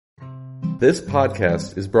This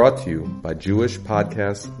podcast is brought to you by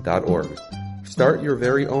JewishPodcasts.org. Start your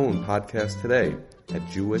very own podcast today at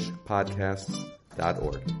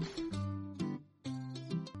JewishPodcasts.org.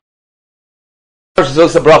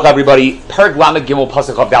 Vzos, bracha, everybody. Perek Lamed Gimel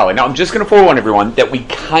Pasuk Chav Daled. Now, I'm just going to forewarn everyone that we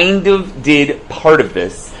kind of did part of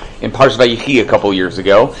this in Parshas Vayichi a couple years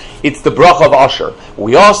ago. It's the bracha of Asher.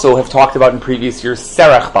 We also have talked about in previous years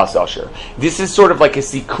Serach Bas Asher. This is sort of like a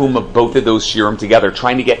sikum of both of those shiurim together,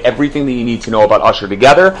 trying to get everything that you need to know about Asher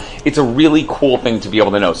together. It's a really cool thing to be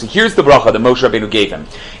able to know. So here's the bracha that Moshe Rabbeinu gave him.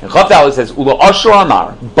 And Chav Daled says, Ula Asher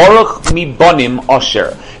Amar, Baruch mi banim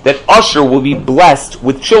Asher, that Asher will be blessed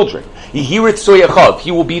with children. He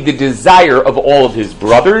will be the desire of all of his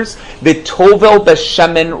brothers, the tovel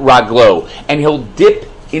b'shemen raglo, and he'll dip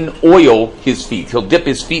in oil his feet. He'll dip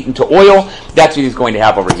his feet into oil. That's what he's going to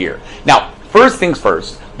have over here. Now, first things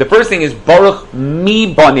first. The first thing is Baruch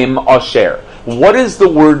mi banim asher. What does the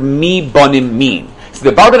word mi banim mean? So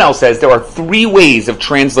the Barbanel says there are three ways of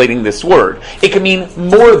translating this word. It can mean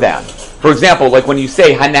more than. For example, like when you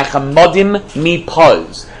say hanechamadim mi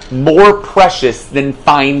puz, more precious than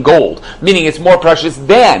fine gold, meaning it's more precious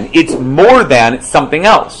than, it's more than something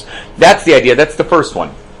else. That's the idea. That's the first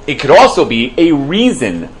one. It could also be a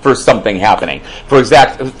reason for something happening. For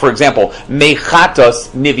example, mechatos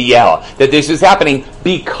niviel, that this is happening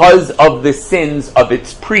because of the sins of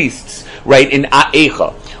its priests, right, in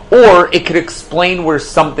A'echa. Or it could explain where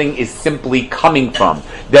something is simply coming from.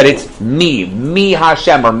 That it's me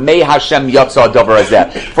Hashem, or me Hashem yatsa davar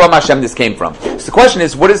hazeh. From Hashem this came from. So the question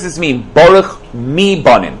is, what does this mean? Baruch mi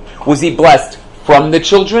banim. Was he blessed from the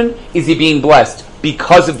children? Is he being blessed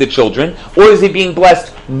because of the children? Or is he being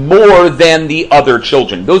blessed more than the other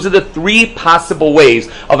children? Those are the three possible ways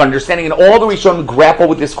of understanding. And all the Rishonim grapple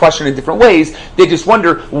with this question in different ways. They just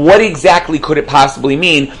wonder, what exactly could it possibly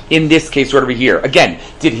mean in this case right over here? Again,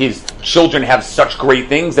 did his children have such great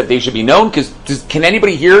things that they should be known? Because can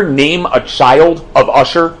anybody here name a child of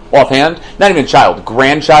Usher offhand? Not even child,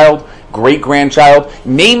 grandchild, great-grandchild.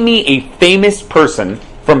 Name me a famous person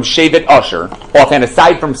from Shevet Usher, offhand,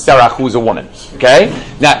 aside from Serach, who's a woman. Okay?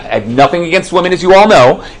 Now, I have nothing against women, as you all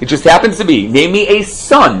know. It just happens to be. Name me a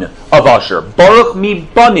son of Usher. Baruch mi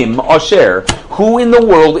banim Asher. Who in the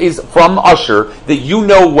world is from Usher that you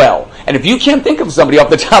know well? And if you can't think of somebody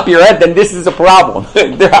off the top of your head, then this is a problem.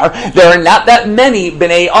 There are not that many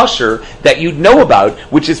B'nai Usher that you'd know about,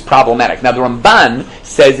 which is problematic. Now, the Ramban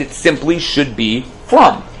says it simply should be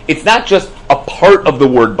from. It's not just a part of the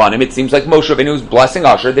word banim. It seems like Moshe Rabbeinu is blessing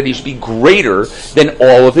Asher that he should be greater than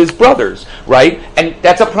all of his brothers, right? And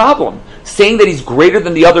that's a problem. Saying that he's greater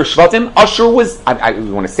than the other Shvatim, Asher was, I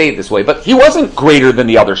want to say it this way, but he wasn't greater than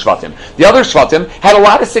the other Shvatim. The other Shvatim had a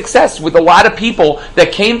lot of success with a lot of people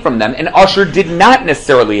that came from them, and Asher did not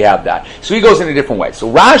necessarily have that. So he goes in a different way.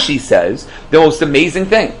 So Rashi says the most amazing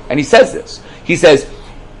thing, and he says this. He says,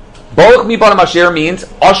 Baruch mi banim Asher means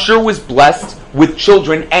Asher was blessed with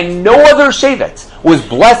children, and no other Shevet was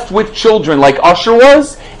blessed with children like Asher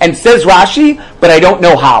was, and says Rashi, but I don't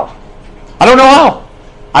know how. I don't know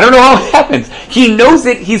how it happens. He knows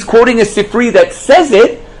it, he's quoting a Sifri that says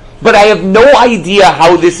it, but I have no idea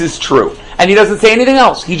how this is true. And he doesn't say anything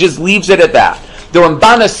else. He just leaves it at that. The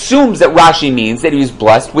Ramban assumes that Rashi means that he was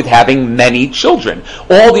blessed with having many children.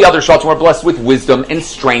 All the other Shvatim were blessed with wisdom and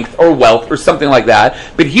strength or wealth or something like that,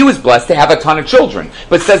 but he was blessed to have a ton of children.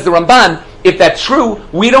 But says the Ramban, if that's true,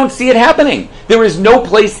 we don't see it happening. There is no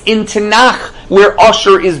place in Tanakh where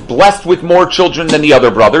Asher is blessed with more children than the other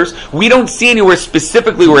brothers. We don't see anywhere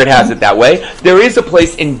specifically where it has it that way. There is a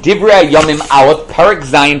place in Divrei Yamim Aleph, Parak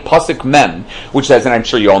Zayin, Pasuk Mem, which says, and I'm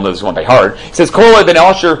sure you all know this one by heart, it says, Kol ben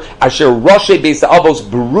Asher, Asher Roshei Beis Avos,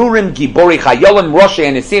 Berurim Gibori Chayolim, Roshei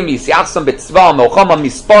Anisim, Yisiachsam Betzval, Melchama,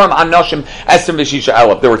 Misparim, Anoshim, Esrim Veshisha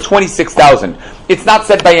Aleph. There were 26,000. It's not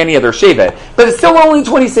said by any other Shevet, but it's still only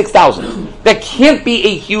 26,000. That can't be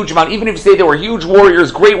a huge amount. Even if you say there were huge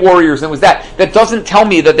warriors, great warriors, and it was that doesn't tell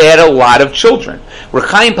me that they had a lot of children.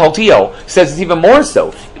 Rechaim Paltiel says it's even more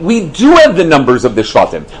so. We do have the numbers of the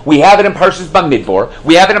Shvatim. We have it in Parshas Bamidbar.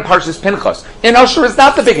 We have it in Parshas Pinchas. And Asher is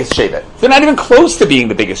not the biggest Shevet. They're not even close to being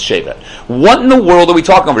the biggest Shevet. What in the world are we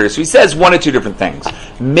talking over here? So he says one of two different things.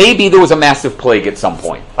 Maybe there was a massive plague at some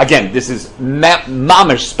point. Again, this is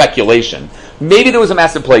mamish speculation. Maybe there was a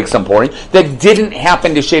massive plague at some point that didn't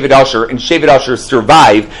happen to Shevet Asher, and Shevet Asher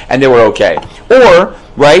survived, and they were okay. Or,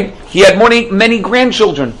 right, he had many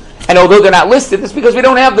grandchildren. And although they're not listed, it's because we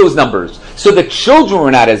don't have those numbers. So the children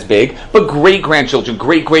were not as big, but great-grandchildren,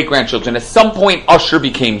 great-great-grandchildren. At some point, Asher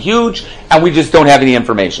became huge, and we just don't have any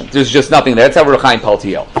information. There's just nothing there. That's how Rechaim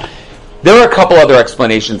Paltiel. There are a couple other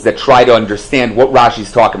explanations that try to understand what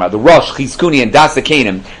Rashi's talking about. The Rosh, Chizkuni, and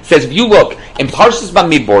Dasakanim says, if you look, in Parshas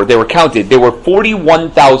Bamidbar, they were counted, there were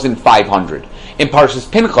 41,500. In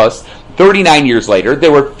Parshas Pinchas, 39 years later,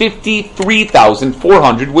 there were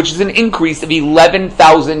 53,400, which is an increase of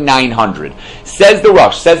 11,900. Says the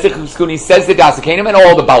Rosh, says the Chizkuni, says the Dasakanim, and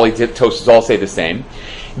all the Bali Tosas all say the same.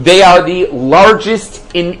 They are the largest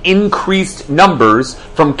in increased numbers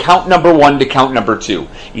from count number 1 to count number 2.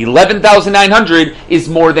 11,900 is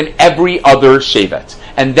more than every other Shevet.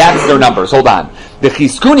 And that's their numbers. Hold on. The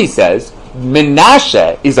Chizkuni says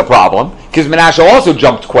Menashe is a problem, because Menashe also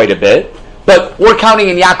jumped quite a bit, but we're counting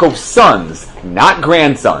in Yaakov's sons, not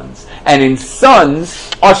grandsons. And in sons,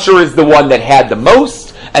 Asher is the one that had the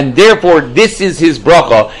most, and therefore this is his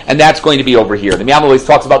bracha, and that's going to be over here. The Miyamal always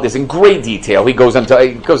talks about this in great detail. He goes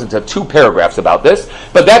into 2 paragraphs about this,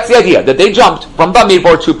 but that's the idea, that they jumped from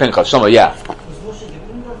Bamidbar to Pinchas. Shlomo, yeah.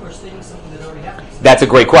 That's a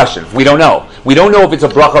great question. We don't know. We don't know if it's a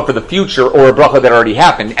bracha for the future or a bracha that already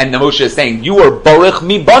happened. And the Moshe is saying, you are barich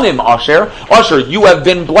mi banim, Asher. Asher, you have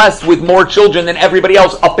been blessed with more children than everybody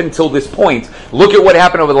else up until this point. Look at what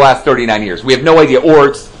happened over the last 39 years. We have no idea. Or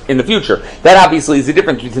it's in the future. That obviously is the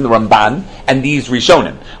difference between the Ramban and these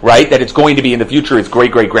Rishonim, right? That it's going to be in the future, it's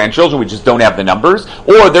great-great-grandchildren, we just don't have the numbers.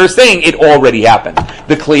 Or they're saying it already happened.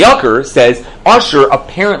 The Kli Yakar says, Asher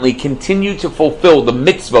apparently continued to fulfill the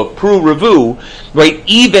mitzvah, Pru Revu, right,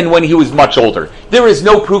 even when he was much older. There is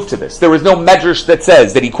no proof to this. There is no medrash that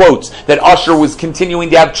says, that he quotes, that Asher was continuing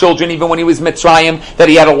to have children even when he was Mitzrayim, that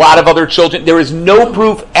he had a lot of other children. There is no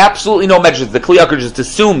proof, absolutely no medrash. The Kli Yakar just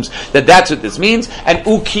assumes that that's what this means. And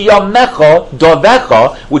Ukiyamecha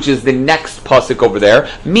Dovecha, which is the next pasuk over there,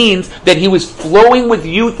 means that he was flowing with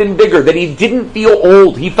youth and vigor, that he didn't feel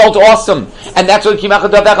old. He felt awesome. And that's what Ukiyamecha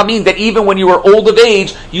Dovecha means, that even when you were old of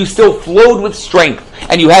age, you still flowed with strength.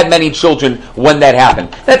 And you had many children when that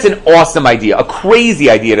happened. That's an awesome idea, a crazy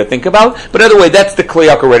idea to think about. But either way, that's the Kli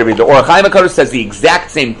Yakar right over here. The Or HaChaim HaKadosh says the exact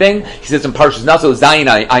same thing. He says in Parshas Naso, Zayin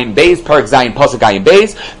Ayin Beis, Parak Zayin Pasuk Ayin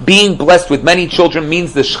Beis, being blessed with many children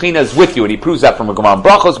means the Shechina is with you. And he proves that from a Gemara in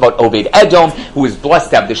Brachos about Oved Edom, who was blessed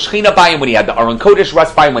to have the Shechina by him when he had the Aron Kodesh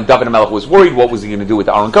rest by him. When David HaMelech was worried, what was he going to do with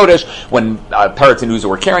the Aron Kodesh? When Peretz and Uzzah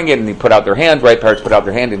were carrying it and they put out their hand, right? Peretz put out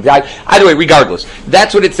their hand and died. Either way, regardless,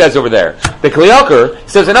 that's what it says over there. The Kli Yakar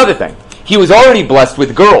says another thing. He was already blessed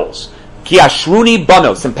with girls. Ki ashruni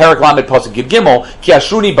banos. In Parak Lamed Pasuk Yud Gimel, Ki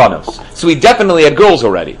ashruni banos. So he definitely had girls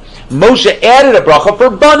already. Moshe added a bracha for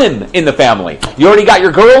banim in the family. You already got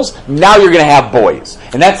your girls, now you're going to have boys.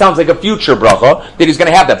 And that sounds like a future bracha that he's going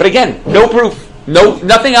to have that. But again, no proof.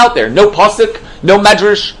 Nothing out there. No pasuk, no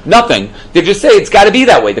medrash, nothing. They just say it's got to be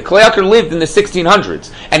that way. The Kli Yakar lived in the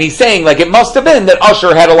 1600s. And he's saying, like, it must have been that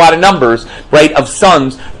Asher had a lot of numbers, right, of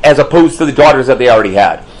sons as opposed to the daughters that they already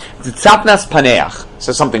had. Tzapnas Paneach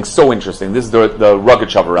says something so interesting. This is the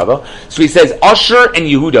Rogatchover Rebbe. So he says, Asher and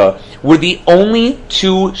Yehuda were the only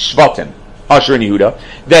 2 Shvatim, Asher and Yehuda,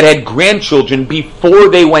 that had grandchildren before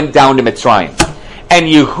they went down to Mitzrayim. And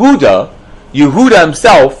Yehuda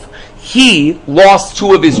himself, he lost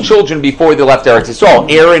 2 of his children before they left Eretz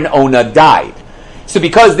Yisrael. Er and Ona died. So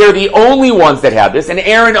because they're the only ones that have this, and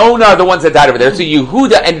Er and Ona are the ones that died over there, so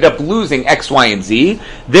Yehuda ended up losing X, Y, and Z.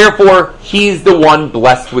 Therefore, he's the one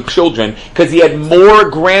blessed with children, because he had more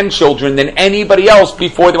grandchildren than anybody else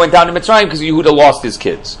before they went down to Mitzrayim, because Yehuda lost his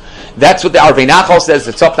kids. That's what the Arvei Nachal says,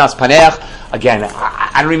 the Tzopnas Paneach. Again,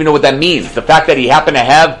 I don't even know what that means. The fact that he happened to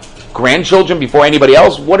have grandchildren before anybody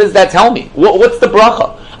else, what does that tell me? What's the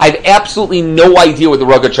bracha? I have absolutely no idea what the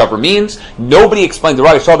Rogatchover means. Nobody explained the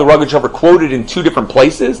Rogatchover. I saw the Rogatchover quoted in 2 different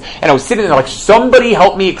places, and I was sitting there like, somebody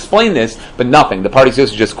help me explain this, but nothing. The Party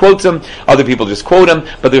Sister just quotes him, other people just quote him,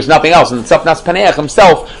 but there's nothing else. And Tzapnas Paneach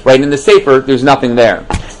himself, right in the Sefer, there's nothing there.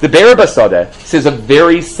 The Be'er Basada says a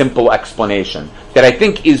very simple explanation that I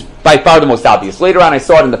think is by far the most obvious. Later on, I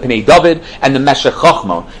saw it in the Pnei David and the Meshech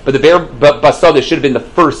Chochmah, but the Be'er Basada should have been the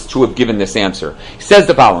first to have given this answer. He says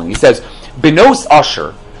the following. He says, Benos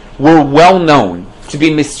Asher were well known to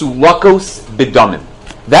be misulakos b'damim.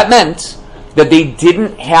 That meant that they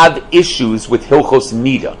didn't have issues with hilchos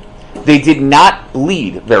nida. They did not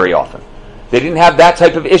bleed very often. They didn't have that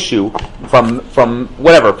type of issue from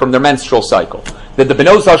their menstrual cycle. That the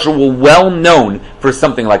Benos Asher were well known for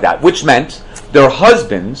something like that, which meant their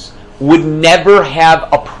husbands would never have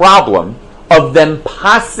a problem of them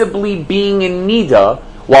possibly being in nida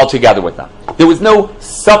while together with them. There was no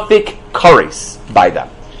suffik kares by them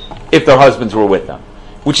if their husbands were with them,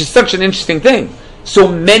 which is such an interesting thing. So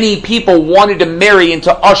many people wanted to marry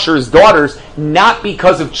into Asher's daughters, not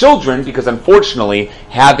because of children, because unfortunately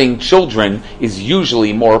having children is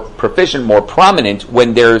usually more proficient, more prominent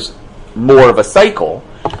when there's more of a cycle,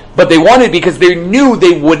 but they wanted because they knew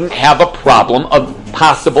they wouldn't have a problem of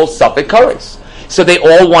possible Safek Kares. So they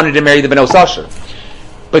all wanted to marry the Benos Asher.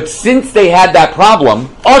 But since they had that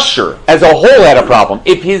problem, Asher as a whole had a problem.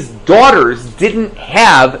 If his daughters didn't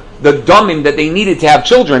have the damim that they needed to have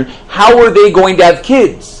children, how were they going to have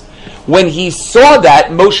kids? When he saw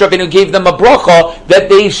that, Moshe Rabbeinu gave them a bracha that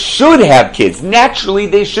they should have kids. Naturally,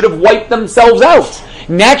 they should have wiped themselves out.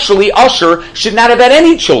 Naturally, Asher should not have had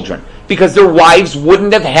any children, because their wives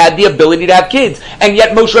wouldn't have had the ability to have kids. And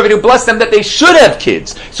yet Moshe Rabbeinu blessed them that they should have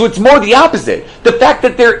kids. So it's more the opposite. The fact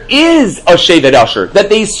that there is a Shevet Asher, that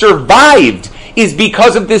they survived, is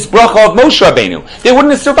because of this bracha of Moshe Rabbeinu. They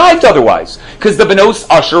wouldn't have survived otherwise, because the Benos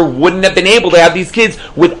Asher wouldn't have been able to have these kids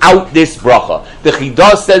without this bracha. The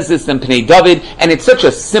Chidah says this in Pnei David, and it's such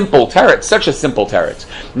a simple teretz,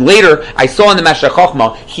 Later, I saw in the Meshech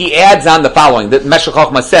Chochmah, he adds on the following. The Meshech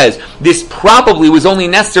Chochmah says, this probably was only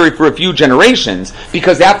necessary for a few generations,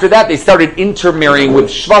 because after that they started intermarrying with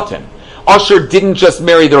Shvatim. Asher didn't just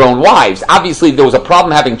marry their own wives. Obviously, if there was a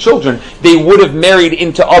problem having children, they would have married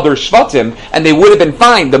into other Shvatim, and they would have been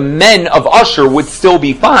fine. The men of Asher would still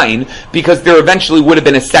be fine, because there eventually would have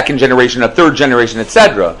been a second generation, a third generation,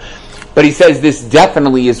 etc. But he says this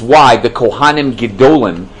definitely is why the Kohanim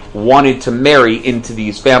Gedolim wanted to marry into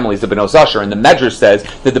these families of Benos Asher. And the Medrash says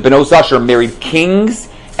that the Benos Asher married kings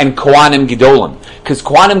and Kohanim Gedolim, because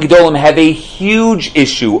Kohanim Gedolim have a huge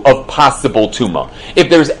issue of possible tumah. If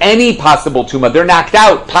there's any possible tumah, they're knocked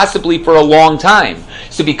out, possibly for a long time.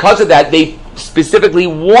 So because of that, they specifically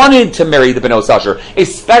wanted to marry the Benos Asher,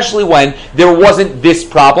 especially when there wasn't this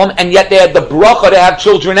problem, and yet they had the bracha to have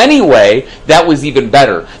children anyway. That was even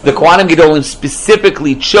better. The Kohanim Gedolim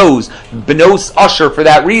specifically chose Benos Asher for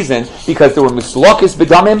that reason, because they were mislokis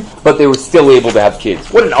bedamim, but they were still able to have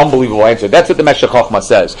kids. What an unbelievable answer. That's what the Meshech Chochmah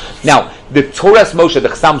says. Now, the Torah's Moshe, the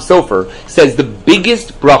Chassam Sofer, says the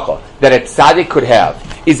biggest bracha that a tzaddik could have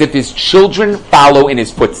is if his children follow in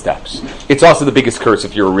his footsteps. It's also the biggest curse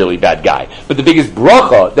if you're a really bad guy. But the biggest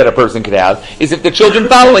bracha that a person could have is if the children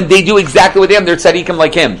follow and they do exactly what they have, they're tzaddikim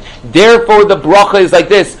like him. Therefore, the bracha is like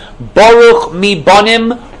this: Baruch mi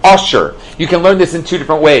banim Asher. You can learn this in two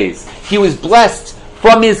different ways. He was blessed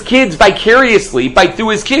from his kids vicariously, through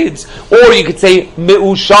his kids. Or you could say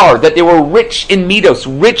me'ushar, that they were rich in midos,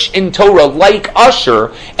 rich in Torah, like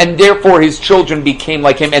Asher, and therefore his children became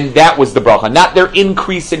like him, and that was the bracha. Not their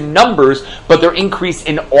increase in numbers, but their increase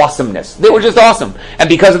in awesomeness. They were just awesome. And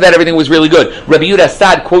because of that, everything was really good. Rabbi Yehuda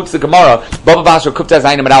Assad quotes the Gemara, Bava Basra Kufta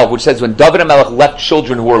Zayin Amid Aleph, which says when David HaMelech left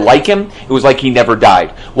children who were like him, it was like he never died.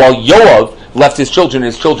 While Yoav left his children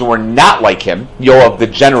were not like him. Yoav, the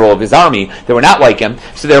general of his army, they were not like him.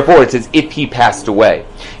 So therefore it says, if he passed away.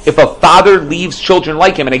 If a father leaves children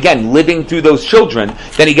like him, and again, living through those children,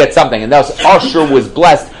 then he gets something. And thus Asher was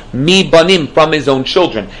blessed, mi banim, from his own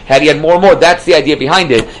children. Had he had more and more, that's the idea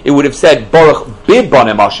behind it. It would have said, Baruch bi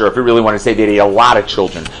banim Asher, if we really want to say that he had a lot of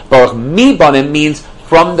children. Baruch mi banim means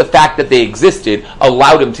from the fact that they existed,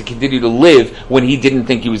 allowed him to continue to live when he didn't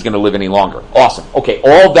think he was going to live any longer. Awesome. Okay,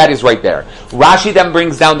 all that is right there. Rashi then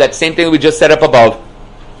brings down that same thing that we just set up above,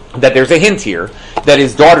 that there's a hint here, that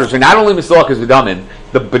his daughters are not only Mislakas V'Damin,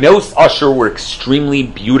 the Benos Asher were extremely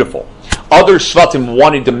beautiful. Other Shvatim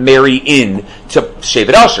wanted to marry in to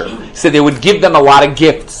Shevet Asher, so they would give them a lot of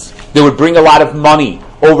gifts. They would bring a lot of money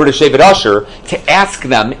over to Shevet Asher to ask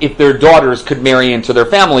them if their daughters could marry into their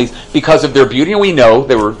families because of their beauty. And we know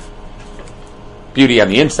they were beauty on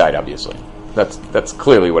the inside, obviously. That's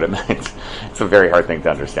clearly what it meant. It's a very hard thing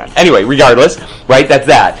to understand. Anyway, regardless, right, that's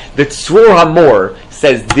that. The Tzur HaMor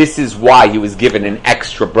says this is why he was given an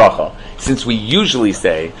extra bracha, since we usually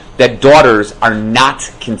say that daughters are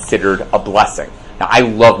not considered a blessing. Now, I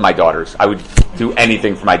love my daughters. I would do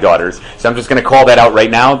anything for my daughters. So I'm just going to call that out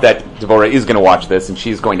right now, that Devorah is going to watch this, and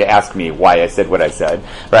she's going to ask me why I said what I said.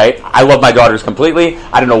 Right? I love my daughters completely.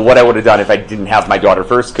 I don't know what I would have done if I didn't have my daughter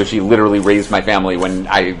first, because she literally raised my family when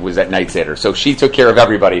I was at night sitter. So she took care of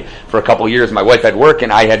everybody for a couple of years. My wife had work,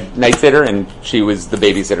 and I had night sitter, and she was the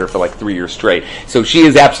babysitter for like 3 years straight. So she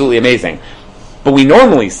is absolutely amazing. But we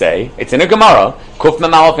normally say, it's in a Gemara, Kuf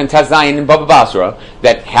Mem Aleph and Tez Zayin in Baba Basra,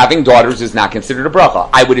 that having daughters is not considered a bracha.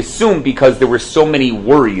 I would assume because there were so many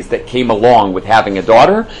worries that came along with having a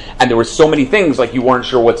daughter, and there were so many things like you weren't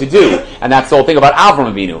sure what to do. And that's the whole thing about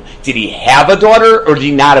Avram Avinu. Did he have a daughter or did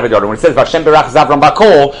he not have a daughter? When it says Vashem Berach Avram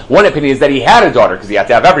Bakol, one opinion is that he had a daughter because he had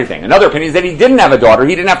to have everything. Another opinion is that he didn't have a daughter.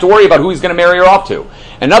 He didn't have to worry about who he's going to marry her off to.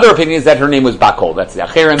 Another opinion is that her name was Bakol. That's the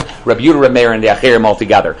Acherim, Rabbi Yehuda, Reb Meir, and the Acherim all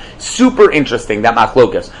together. Super interesting, that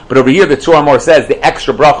machlokas. But over here, the Tzur HaMor says the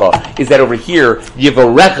extra bracha is that over here,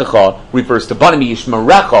 Yivarechecha refers to Banim,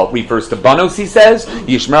 Yishmerecha refers to Banos, he says.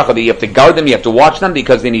 Yishmerecha, that you have to guard them, you have to watch them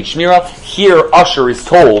because they need Shmira. Here, Usher is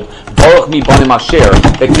told, Baruch mi Banim Asher,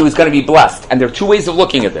 that he was going to be blessed. And there are two ways of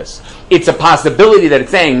looking at this. It's a possibility that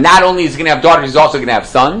it's saying not only is he going to have daughters, he's also going to have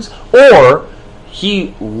sons, or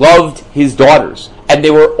he loved his daughters, and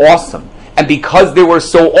they were awesome. And because they were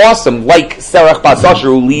so awesome, like Serach Bas Asher,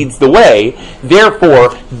 who leads the way,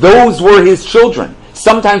 therefore, those were his children.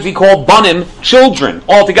 Sometimes we call Banim children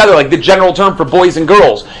altogether, like the general term for boys and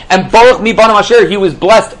girls. And Baruch mi Banim Asher, he was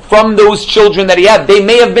blessed from those children that he had. They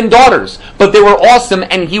may have been daughters, but they were awesome,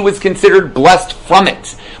 and he was considered blessed from it,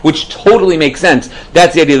 which totally makes sense.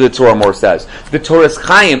 That's the idea that Torah Mor says. The Torah's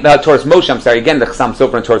Moshe, again, the Chassam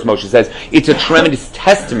Sofer and Torah's Moshe says, it's a tremendous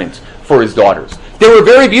testament for his daughters. They were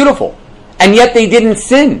very beautiful, and yet they didn't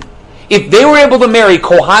sin. If they were able to marry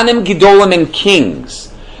Kohanim, Gedolim, and kings,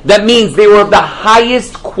 that means they were of the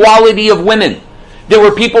highest quality of women. There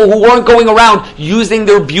were people who weren't going around using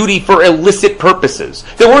their beauty for illicit purposes.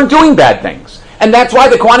 They weren't doing bad things. And that's why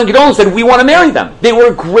the Kohanim and Gedolim said, we want to marry them. They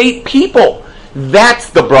were great people. That's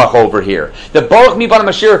the bracha over here. The Baruch mi Banim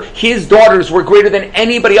Asher, his daughters were greater than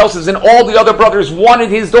anybody else's, and all the other brothers wanted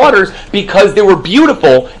his daughters because they were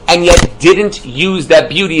beautiful, and yet didn't use that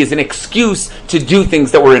beauty as an excuse to do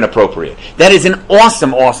things that were inappropriate. That is an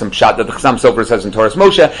awesome, awesome shot that the Chassam Sofer says in Torah's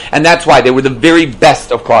Moshe, and that's why they were the very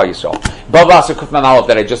best of Klal Yisrael. Bava Asher Kuf Mem Aleph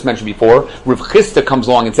that I just mentioned before, Rav Chisda comes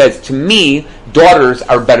along and says, to me, daughters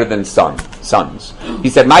are better than sons. He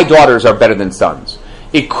said, my daughters are better than sons.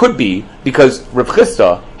 It could be because Rav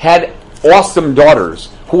Chisda had awesome daughters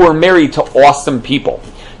who were married to awesome people.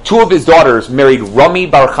 Two of his daughters married Rami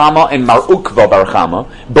Bar Chama and Mar Ukva Bar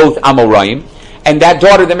Chama, both Amoraim. And that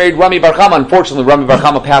daughter that married Rami Bar Chama, unfortunately Rami Bar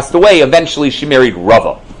Chama passed away. Eventually she married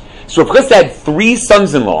Rava. So Rav Chisda had three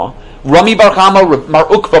sons-in-law, Rami Bar Chama, Mar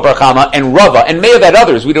Ukva Bar Chama, and Rava, and may have had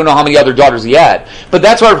others. We don't know how many other daughters he had. But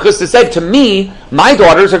that's why Rav Chisda said, to me, my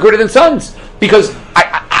daughters are greater than sons. Because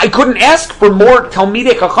I couldn't ask for more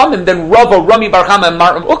Talmidei Chachamim than Rava, Rami Bar Chama, and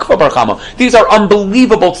Mar Ukva Bar Chama. These are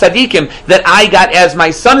unbelievable tzaddikim that I got as my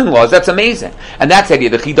son-in-laws. That's amazing. And that's the idea.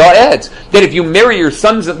 The Chida adds that if you marry your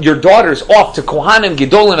sons, your daughters off to Kohanim,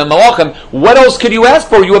 Gedolim, and Malachim, what else could you ask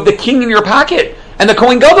for? You have the king in your pocket and the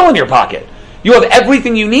Kohen Gadol in your pocket. You have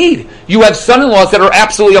everything you need. You have son-in-laws that are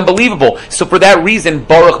absolutely unbelievable. So for that reason,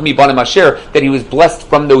 Baruch mi Banim Asher, that he was blessed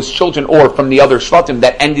from those children or from the other Shvatim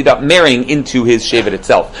that ended up marrying into his Shevet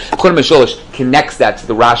itself. Chodim Mesholosh connects that to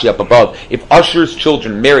the Rashi up above. If Usher's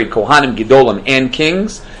children married Kohanim, Gedolim, and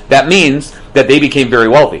kings, that means that they became very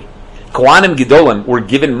wealthy. Kohanim, Gedolim were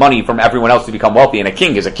given money from everyone else to become wealthy, and a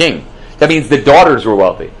king is a king. That means the daughters were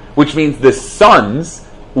wealthy, which means the sons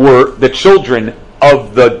were the children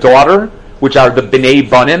of the daughter, which are the B'nai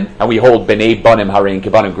Banim, and we hold B'nai Banim, Harein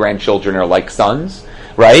Kebanim, grandchildren are like sons,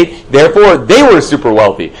 right? Therefore, they were super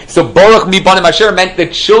wealthy. So Baruch mi Banim Asher meant the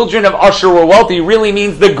children of Usher were wealthy, really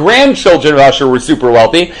means the grandchildren of Usher were super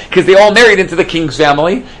wealthy, because they all married into the king's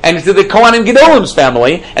family, and into the Kohanim Gedolim's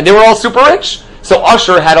family, and they were all super rich. So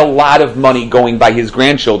Usher had a lot of money going by his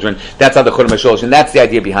grandchildren. That's how the Chodim Mesholosh, and that's the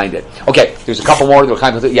idea behind it. Okay, there's a couple more.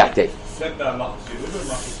 Yeah, Dave.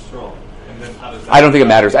 I don't think it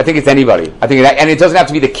matters. I think it's anybody. And it doesn't have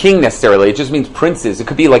to be the king necessarily. It just means princes. It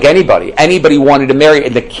could be like anybody. Anybody wanted to marry,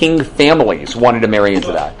 and the king families wanted to marry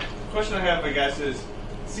into that. The question I have, I guess, is: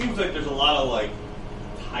 it seems like there's a lot of like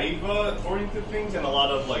taiva-oriented things and a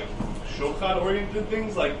lot of like shochat-oriented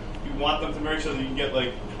things. Like you want them to marry so that you can get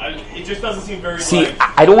like. It just doesn't seem very. See,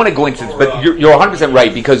 I don't want to go into this, but you're 100%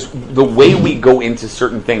 right, because the way we go into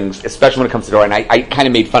certain things, especially when it comes to Torah, and I kind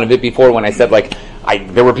of made fun of it before when I said like.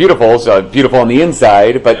 They were beautiful, so beautiful on the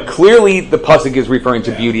inside, but clearly the pasuk is referring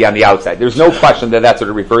to beauty on the outside. There's no question that that's what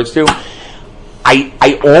it refers to.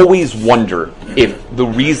 I always wonder if the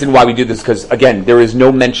reason why we do this, because again, there is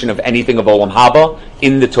no mention of anything of Olam Haba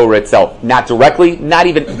in the Torah itself. Not directly, not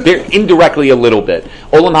even indirectly a little bit.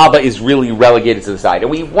 Olam Haba is really relegated to the side.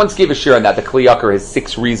 And we once gave a share on that. The Kli Yakar has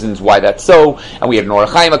 6 reasons why that's so, and we had an Or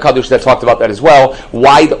Chaim HaKadosh that talked about that as well,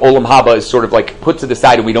 why the Olam Haba is sort of like put to the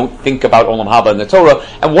side and we don't think about Olam Haba in the Torah.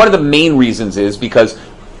 And one of the main reasons is because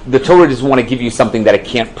the Torah doesn't want to give you something that it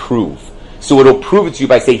can't prove. So it'll prove it to you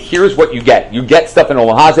by saying, here's what you get. You get stuff in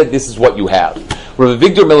Olam Hazeh, this is what you have. Rav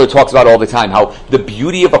Victor Miller talks about all the time how the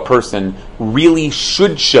beauty of a person really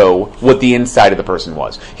should show what the inside of the person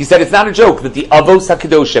was. He said it's not a joke that the Avos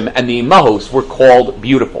HaKadoshim and the Imahos were called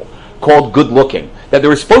beautiful, called good looking. That they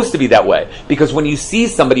were supposed to be that way. Because when you see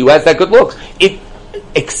somebody who has that good looks, it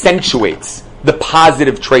accentuates the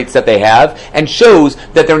positive traits that they have and shows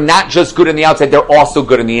that they're not just good on the outside, they're also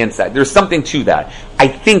good on the inside. There's something to that. I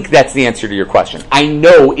think that's the answer to your question. I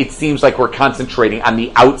know it seems like we're concentrating on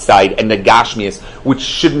the outside and the gashmias, which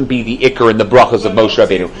shouldn't be the ikar and the brachas of Moshe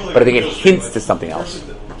Rabbeinu, but I think it hints to something else.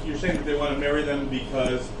 You're saying that they want to marry them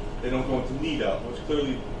because they don't go into nida, which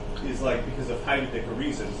clearly is like because of Haidika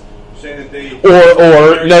reasons. That they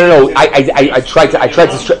no. I tried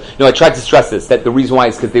to stress this, that the reason why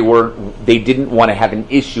is because they didn't want to have an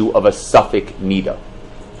issue of a suffix nida.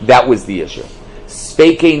 That was the issue.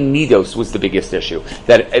 Speke nidos was the biggest issue.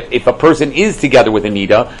 That if a person is together with a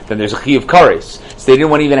nida, then there's a chi of kares. So they didn't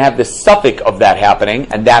want to even have the suffix of that happening,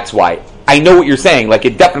 and that's why. I know what you're saying. Like,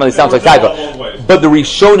 it definitely sounds like taiva, but the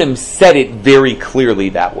Rishonim said it very clearly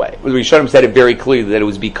that way. The Rishonim said it very clearly that it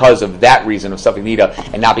was because of that reason of suffix nida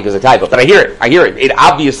and not because of taiva. But I hear it. It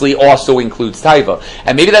obviously also includes taiva,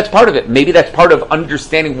 and maybe that's part of it. Maybe that's part of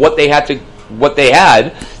understanding what they had,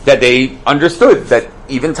 that they understood that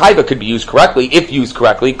even taiva could be used correctly. If used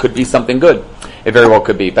correctly, could be something good. It very well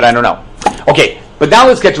could be, but I don't know. Okay, but now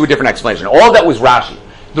let's get to a different explanation. All that was Rashi.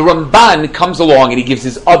 The Ramban comes along and he gives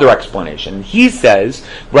his other explanation. He says,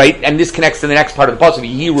 right, and this connects to the next part of the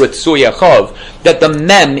pasuk, that the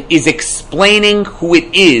mem is explaining who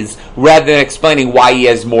it is rather than explaining why he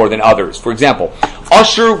has more than others. For example,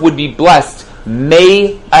 Asher would be blessed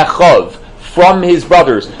Mei Achov from his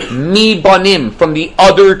brothers, Mi Banim from the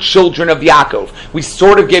other children of Yaakov. We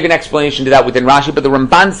sort of gave an explanation to that within Rashi, but the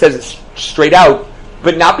Ramban says it straight out,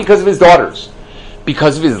 but not because of his daughters,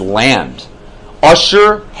 because of his land.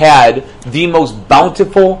 Asher had the most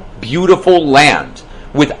bountiful, beautiful land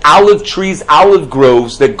with olive trees, olive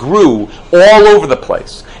groves that grew all over the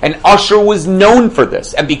place. And Asher was known for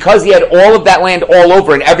this. And because he had all of that land all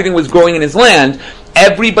over and everything was growing in his land,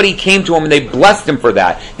 everybody came to him and they blessed him for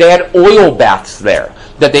that. They had oil baths there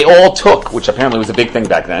that they all took, which apparently was a big thing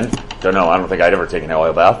back then. Don't know, I don't think I'd ever taken an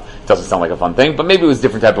oil bath. Doesn't sound like a fun thing, but maybe it was a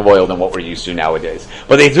different type of oil than what we're used to nowadays.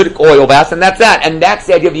 But they took oil baths, and that's that. And that's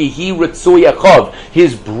the idea of Yehi Ritzui Yaakov.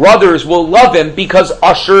 His brothers will love him because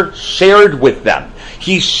Asher shared with them.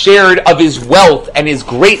 He shared of his wealth and his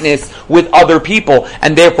greatness with other people,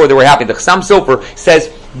 and therefore they were happy. The Chassam Sofer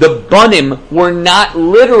says the Banim were not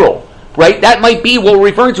literal. Right? That might be what we're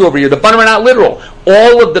referring to over here. The Banim are not literal.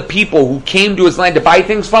 All of the people who came to his land to buy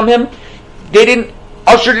things from him,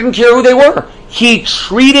 Asher didn't care who they were. He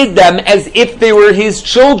treated them as if they were his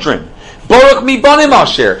children. Baruch mi banim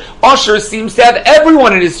Asher. Asher seems to have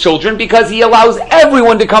everyone in his children because he allows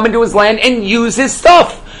everyone to come into his land and use his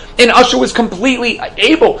stuff. And Asher was completely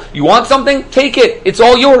able. You want something? Take it. It's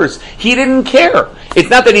all yours. He didn't care. It's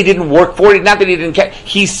not that he didn't work for it. Not that he didn't care.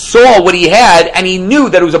 He saw what he had, and he knew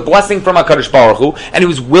that it was a blessing from HaKadosh Baruch Hu, and he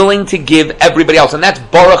was willing to give everybody else. And that's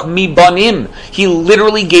Baruch mi banim. He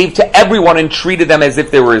literally gave to everyone and treated them as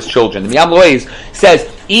if they were his children. The Miyam Loez says,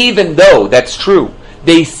 even though that's true,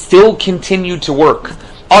 they still continued to work.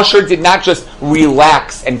 Asher did not just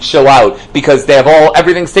relax and chill out because they have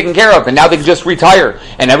everything's taken care of and now they can just retire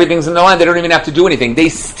and everything's in the land. They don't even have to do anything. They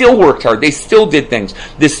still worked hard. They still did things.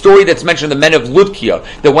 This story that's mentioned, the men of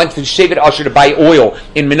Ludkia that went to Shevet Asher to buy oil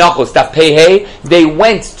in Menachos, Daf Pei Hey, they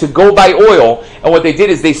went to go buy oil, and what they did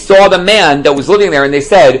is they saw the man that was living there and they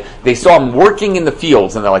saw him working in the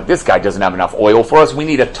fields, and they're like, this guy doesn't have enough oil for us. We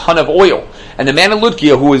need a ton of oil. And the man of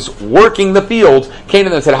Ludkia who was working the field came to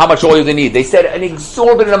them and said, how much oil do they need? They said an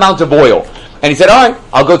exorbitant amount of oil. And he said, all right,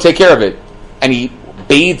 I'll go take care of it. And he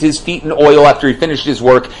bathed his feet in oil after he finished his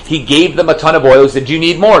work. He gave them a ton of oil. He said, do you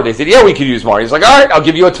need more? They said, yeah, we could use more. He's like, all right, I'll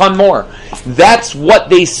give you a ton more. That's what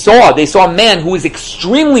they saw. They saw a man who was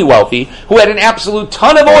extremely wealthy, who had an absolute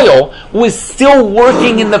ton of oil, who was still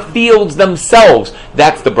working in the fields themselves.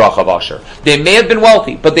 That's the bracha of Asher. They may have been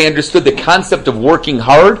wealthy, but they understood the concept of working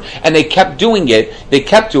hard, and they kept doing it. They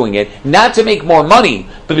kept doing it, not to make more money,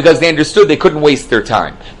 but because they understood they couldn't waste their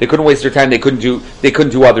time. They couldn't waste their time. They couldn't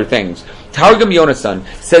do other things. Targum Yonasan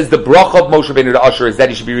says the bracha of Moshe Rabbeinu to Asher is that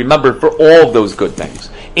he should be remembered for all of those good things,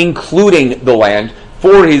 including the land,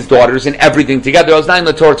 for his daughters, and everything together. Oznaim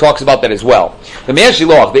the Torah talks about that as well. The Me'er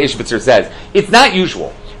Shiloach, the Ishbitzer, says it's not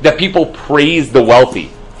usual that people praise the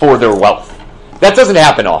wealthy for their wealth. That doesn't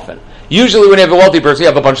happen often. Usually when you have a wealthy person, you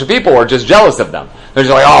have a bunch of people who are just jealous of them. They're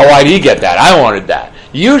just like, oh, why did he get that? I wanted that.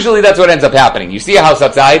 Usually that's what ends up happening. You see a house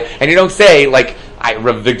outside, and you don't say, like,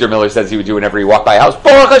 Rav Victor Miller says he would do whenever he walked by a house,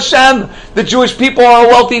 Baruch Hashem, the Jewish people are a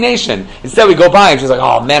wealthy nation. Instead we go by and she's like,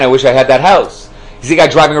 oh man, I wish I had that house. You see a guy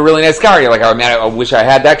driving a really nice car, you're like, oh man, I wish I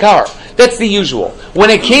had that car. That's the usual.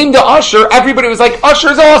 When it came to Asher, everybody was like,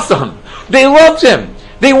 Asher's awesome. They loved him.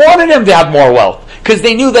 They wanted him to have more wealth because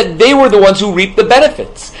they knew that they were the ones who reaped the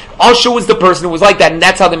benefits. Asher was the person who was like that, and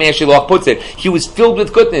that's how the Me'ashilach puts it. He was filled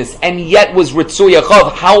with goodness, and yet was Ritzui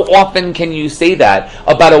Achav. How often can you say that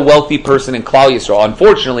about a wealthy person in Klal Yisrael?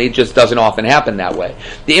 Unfortunately, it just doesn't often happen that way.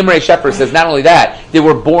 The Imre Shefer says not only that, they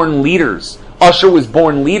were born leaders. Usher was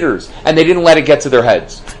born leaders, and they didn't let it get to their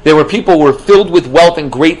heads. There were people who were filled with wealth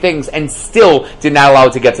and great things, and still did not allow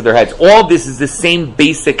it to get to their heads. All of this is the same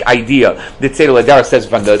basic idea that Tzedel Adar says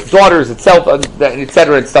from the daughters itself,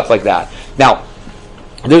 etc., and stuff like that. Now,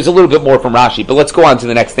 there's a little bit more from Rashi, but let's go on to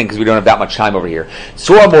the next thing because we don't have that much time over here.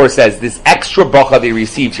 Surah Mor says this extra bracha they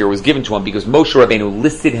received here was given to him because Moshe Rabbeinu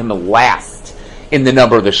listed him last in the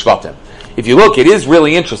number of the Shvatim. If you look, it is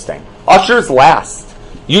really interesting. Usher's last.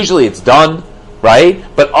 Usually it's done, right?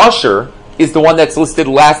 But Usher is the one that's listed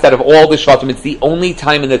last out of all the Shvatim. It's the only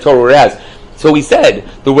time in the Torah where it has. So he said,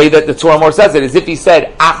 the way that the Torah Mor says it, is if he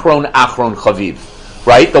said, Achron Chaviv,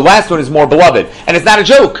 right? The last one is more beloved. And it's not a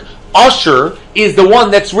joke. Usher is the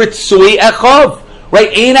one that's Ritzui Echav, right?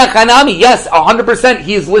 Eina Chanami, yes, 100%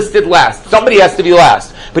 he is listed last. Somebody has to be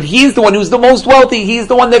last. But he's the one who's the most wealthy. He's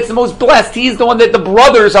the one that's the most blessed. He's the one that the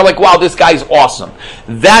brothers are like, wow, this guy's awesome.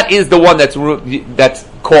 That is the one that's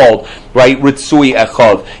called, right, Ritzui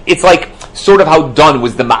Echav. It's like sort of how done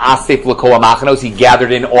was the Ma'asef L'Kol HaMachanos. He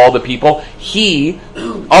gathered in all the people. He,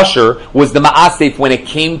 Usher, was the Ma'asef when it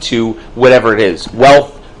came to whatever it is.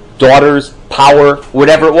 Wealth, daughters, power,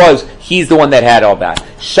 whatever it was. He's the one that had all that.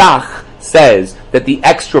 Shach says that the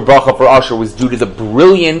extra bracha for Usher was due to the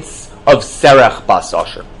brilliance of Serach Bas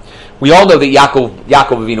Usher. We all know that Yaakov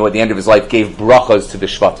Avinu at the end of his life gave brachas to the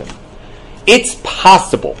Shvatim. It's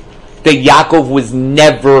possible that Yaakov was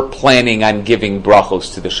never planning on giving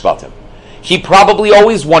brachos to the Shvatim. He probably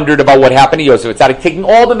always wondered about what happened to Yosef Atzadik, taking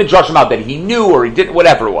all the midrashim out that he knew or he didn't,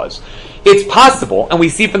 whatever it was. It's possible, and we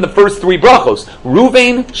see from the first three brachos,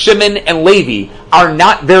 Reuven, Shimon, and Levi are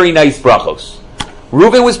not very nice brachos.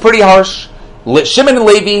 Reuven was pretty harsh. Shimon and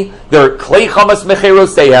Levi, they're klei chamas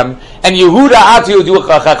mecherosehem, and Yehuda atu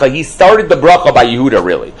yoduachachacha. He started the bracha by Yehuda,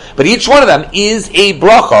 really. But each one of them is a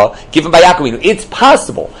bracha given by Yaakov Avinu. It's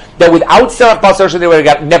possible that without Serach Bas Usher, they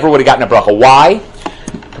never would have gotten a bracha. Why?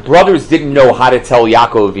 The brothers didn't know how to tell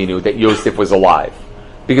Yaakov Avinu that Yosef was alive.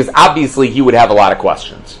 Because obviously he would have a lot of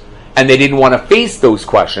questions. And they didn't want to face those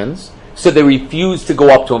questions, so they refused to go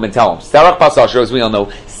up to him and tell him. Serach Bas Usher, as we all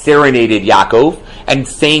know, serenaded Yaakov and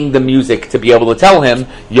sang the music to be able to tell him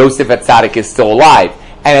Yosef Atzadik is still alive.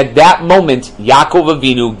 And at that moment, Yaakov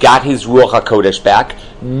Avinu got his Ruach HaKodesh back,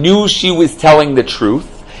 knew she was telling the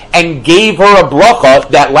truth, and gave her a bracha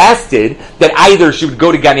that lasted, that either she would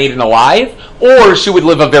go to Gan Eden alive, or she would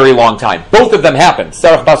live a very long time. Both of them happened.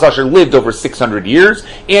 Serach Bas Usher lived over 600 years,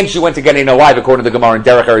 and she went to Gan Eden alive, according to the Gemara in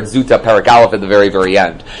Derech Eretz Zuta, Perek Aleph, at the very, very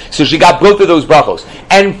end. So she got both of those brachos.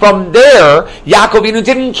 And from there, Yaakov Avinu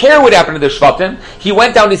didn't care what happened to the Shvatim. He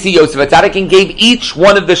went down to see Yosef Atzadik and gave each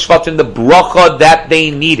one of the Shvatim the bracha that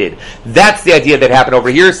they needed. That's the idea that happened over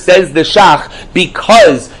here, says the Shach,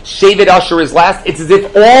 because Shevet Usher is last, it's as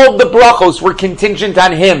if all the brachos were contingent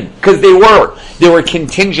on him, because they were. They were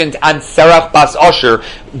contingent on Serach Bas Usher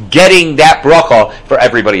getting that bracha for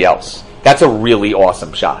everybody else. That's a really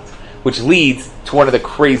awesome shot, which leads to one of the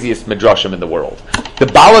craziest midrashim in the world. The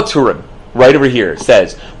Baal HaTurim, right over here,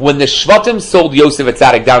 says, when the Shvatim sold Yosef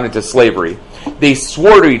Atzadik down into slavery, they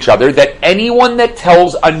swore to each other that anyone that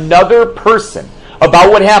tells another person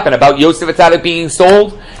about what happened, about Yosef Atzadik being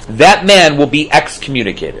sold, that man will be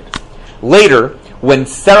excommunicated. Later, when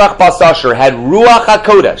Serach Bas Usher had Ruach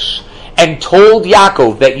HaKodesh and told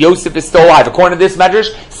Yaakov that Yosef is still alive, according to this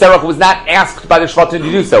medrash, Serach was not asked by the Shvatim to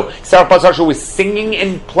do so. Serach Bas Usher was singing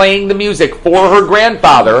and playing the music for her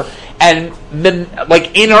grandfather, and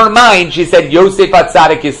like in her mind, she said, Yosef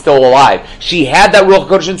Atzadik is still alive. She had that Ruach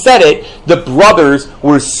HaKodesh and said it. The brothers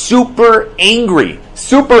were super angry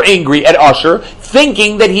at Usher,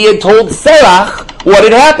 thinking that he had told Serach what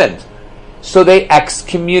had happened. So they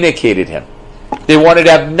excommunicated him. They wanted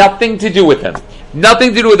to have nothing to do with him.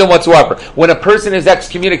 Nothing to do with him whatsoever. When a person is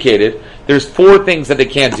excommunicated, there's 4 things that they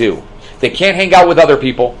can't do. They can't hang out with other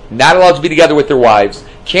people, not allowed to be together with their wives,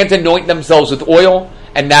 can't anoint themselves with oil,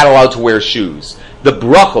 and not allowed to wear shoes. The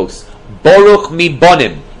brachos, Baruch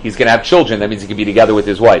Mibonim, he's going to have children, that means he can be together with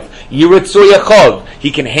his wife. Yiritzu Yachov,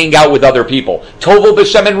 he can hang out with other people. Tovel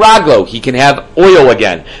B'Shem and Raglo, he can have oil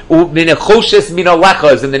again. U'minechoshes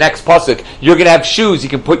minalecha is in the next pasuk, you're going to have shoes, you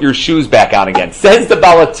can put your shoes back on again. Says the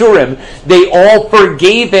Baal HaTurim, they all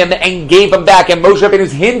forgave him and gave him back, and Moshe Rabbeinu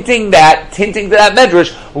is hinting to that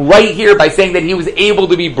medrash right here by saying that he was able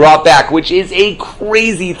to be brought back, which is a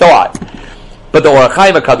crazy thought. But the Or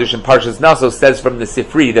HaChaim HaKadosh in Parshas Naso says from the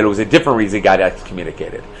Sifri that it was a different reason he got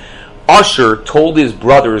excommunicated. Usher told his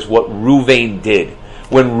brothers what Reuven did.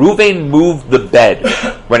 when Ruvain moved the bed,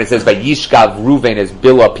 when it says by Yishkav Ruvain as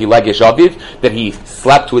Bila Pilegish Aviv, that he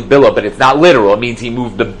slept with Bila, but it's not literal. It means he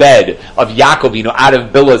moved the bed of Yaakov, out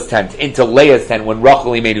of Bila's tent into Leah's tent when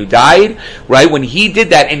Rachel Imenu died, right? When he did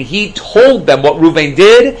that and he told them what Ruvain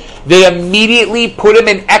did, they immediately put him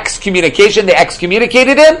in excommunication. They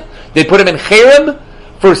excommunicated him. They put him in Cherem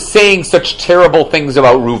for saying such terrible things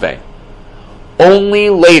about Ruvain. Only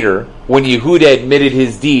later, when Yehuda admitted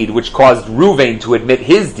his deed, which caused Ruvain to admit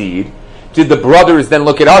his deed, did the brothers then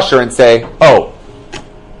look at Asher and say, oh,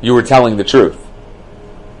 you were telling the truth.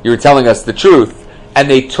 You were telling us the truth, and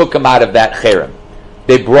they took him out of that cherem.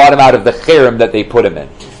 They brought him out of the cherem that they put him in.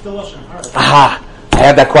 Aha! I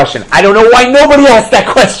have that question. I don't know why nobody asked that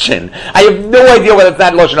question. I have no idea why that's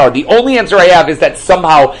not Lashon Hara. The only answer I have is that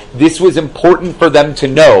somehow this was important for them to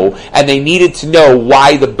know, and they needed to know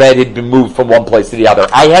why the bed had been moved from one place to the other.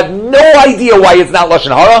 I have no idea why it's not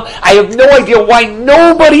Lashon Hara. I have no idea why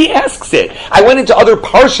nobody asks it. I went into other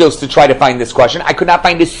Parshas to try to find this question. I could not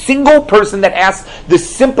find a single person that asked the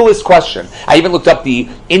simplest question. I even looked up the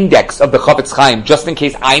index of the Chafetz Chaim just in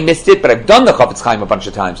case I missed it, but I've done the Chafetz Chaim a bunch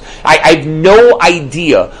of times. I have no idea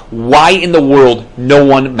why in the world no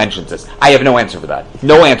one mentions this. I have no answer for that.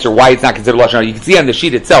 No answer why it's not considered Lashon Hara. You can see on the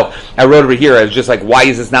sheet itself, I wrote over here, I was just like, why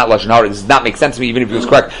is this not Lashon Hara? This does not make sense to me, even if it was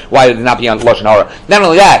correct. Why did it not be on Lashon Hara? Not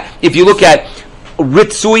only that, if you look at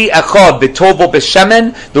Ritzui Echad B'Tovo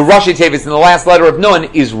B'Shemen, the Rashi Tevis in the last letter of Nun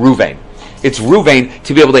is Ruvain. It's Ruvain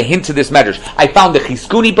to be able to hint to this medrash. I found the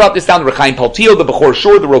Chizkuni brought this down, the Rechaim Paltiel, the Bechor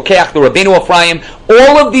Shur, the Rokeach, the Rabbeinu Ephraim.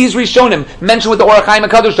 All of these Rishonim mention what the Orach Chaim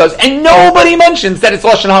HaKadosh does, and nobody mentions that it's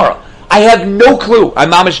Lashon Hara. I have no clue. I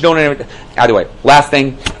mamish don't know. Anyway, last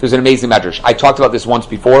thing, there's an amazing medrash. I talked about this once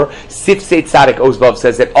before. Sifsei Tzadik Ozvav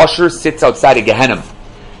says that Asher sits outside of Gehenna.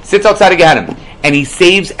 Sits outside of Gehenna. And he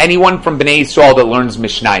saves anyone from Bnei Yisrael that learns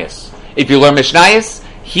Mishnayos. If you learn Mishnayos,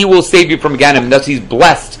 he will save you from Gehenna. Thus he's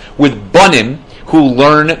blessed with Banim who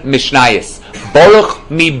learn Mishnayos.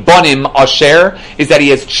 Baruch mi Banim Asher is that he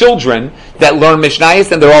has children that learn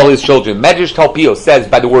Mishnayos, and they're all his children. Medrash Talpio says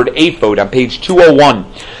by the word Ephod on page 201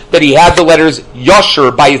 that he had the letters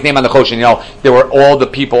Yasher by his name on the Choshen. There were all the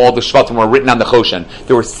people, all the Shvatim were written on the Choshen.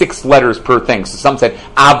 There were 6 letters per thing. So some said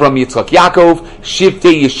Avram, Yitzchak, Yaakov,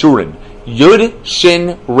 Shivtei Yeshurun. Yud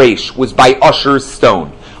Shin Resh was by Asher's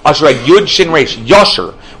stone. Asher had Yud Shin Resh.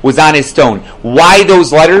 Yasher was on his stone. Why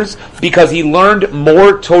those letters? Because he learned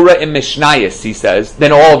more Torah in Mishnayos, he says,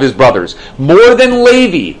 than all of his brothers. More than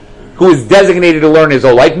Levi, who was designated to learn his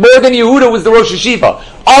whole life. More than Yehuda was the Rosh Hashiva.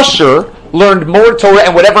 Asher learned more Torah,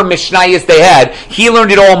 and whatever Mishnayos they had, he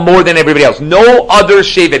learned it all more than everybody else. No other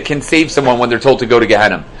Shevet can save someone when they're told to go to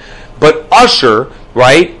Gehenna. But Asher,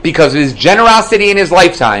 right, because of his generosity in his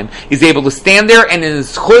lifetime, is able to stand there, and in the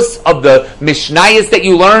schus of the Mishnayos that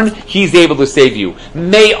you learn, he's able to save you.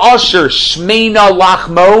 May Asher Shmeina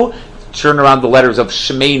Lachmo, turn around the letters of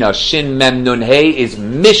Shmeina, Shin Mem Nun Hey, is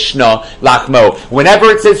Mishnah Lachmo. Whenever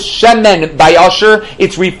it says Shemen by Asher,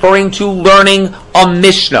 it's referring to learning a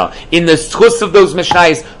Mishnah. In the schus of those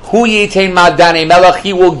Mishnayos, Hu Yitain Madane Melech,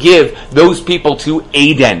 he will give those people to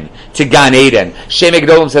Eden, to Gan Eden. Shem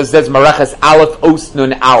Gedolim says Marachas Aleph Os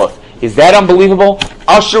Nun Aleph. Is that unbelievable?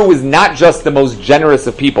 Asher was not just the most generous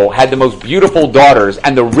of people, had the most beautiful daughters,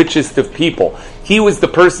 and the richest of people. He was the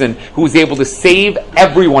person who was able to save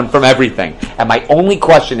everyone from everything. And my only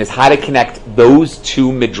question is how to connect those two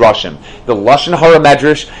midrashim. The Lashon Hara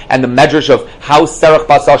medrash and the medrash of how Serach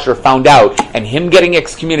Bas Asher found out and him getting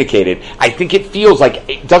excommunicated. I think it feels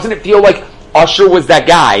like, doesn't it feel like Asher was that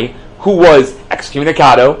guy who was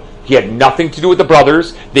excommunicado? He had nothing to do with the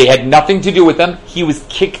brothers. They had nothing to do with them. He was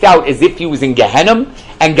kicked out as if he was in Gehenna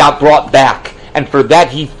and got brought back. And for that,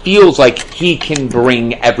 he feels like he can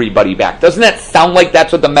bring everybody back. Doesn't that sound like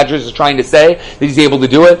that's what the Medrash is trying to say? That he's able to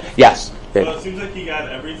do it? Yes. Well, it seems like he got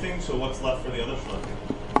everything, so what's left for the other stuff?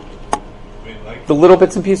 I mean, like... The little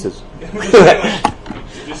bits and pieces.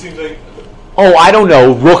 It just seems like... Oh, I don't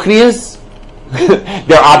know. Ruchnias?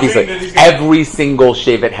 They're obviously, every single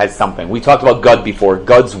Shevet has something. We talked about Gad before,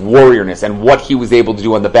 Gad's warriorness and what he was able to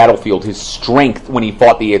do on the battlefield, his strength when he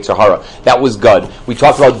fought the Yetzer Hara. That was Gad. We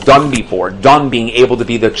talked about Dun before, Dun being able to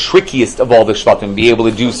be the trickiest of all the Shvatim, be able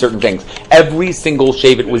to do certain things. Every single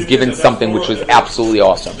Shevet was given something which was absolutely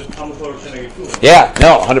awesome. Yeah,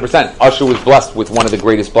 no, 100%. Asher was blessed with one of the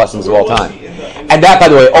greatest blessings of all time. And that, by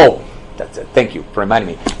the way, that's it. Thank you for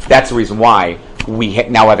reminding me. That's the reason why we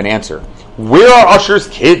now have an answer. Where are Asher's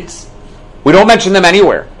kids? We don't mention them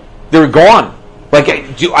anywhere. They're gone.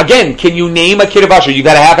 Again, can you name a kid of Asher? You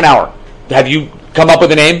got a half an hour. Have you come up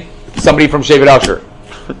with a name? Somebody from Shevet Asher.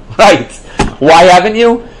 Right. Why haven't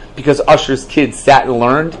you? Because Asher's kids sat and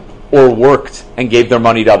learned or worked and gave their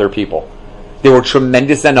money to other people. They were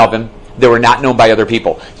tremendous anavim. They were not known by other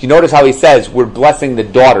people. So you notice how he says, we're blessing the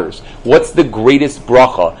daughters. What's the greatest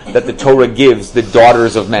bracha that the Torah gives the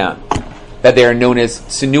daughters of man? That they are known as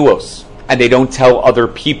sinuos, and they don't tell other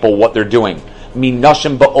people what they're doing.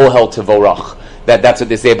 Minashim ba'ohel tevorach. That's what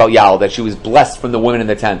they say about Yael, that she was blessed from the women in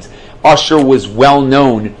the tent. Usher was well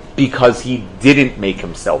known because he didn't make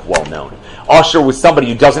himself well known. Usher was somebody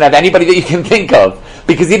who doesn't have anybody that you can think of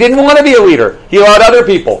because he didn't want to be a leader. He allowed other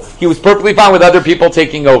people. He was perfectly fine with other people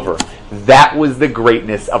taking over. That was the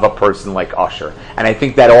greatness of a person like Usher. And I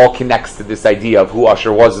think that all connects to this idea of who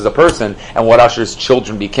Usher was as a person and what Usher's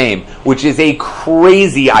children became, which is a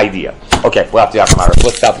crazy idea. Okay, we'll have to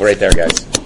Let's stop right there, guys.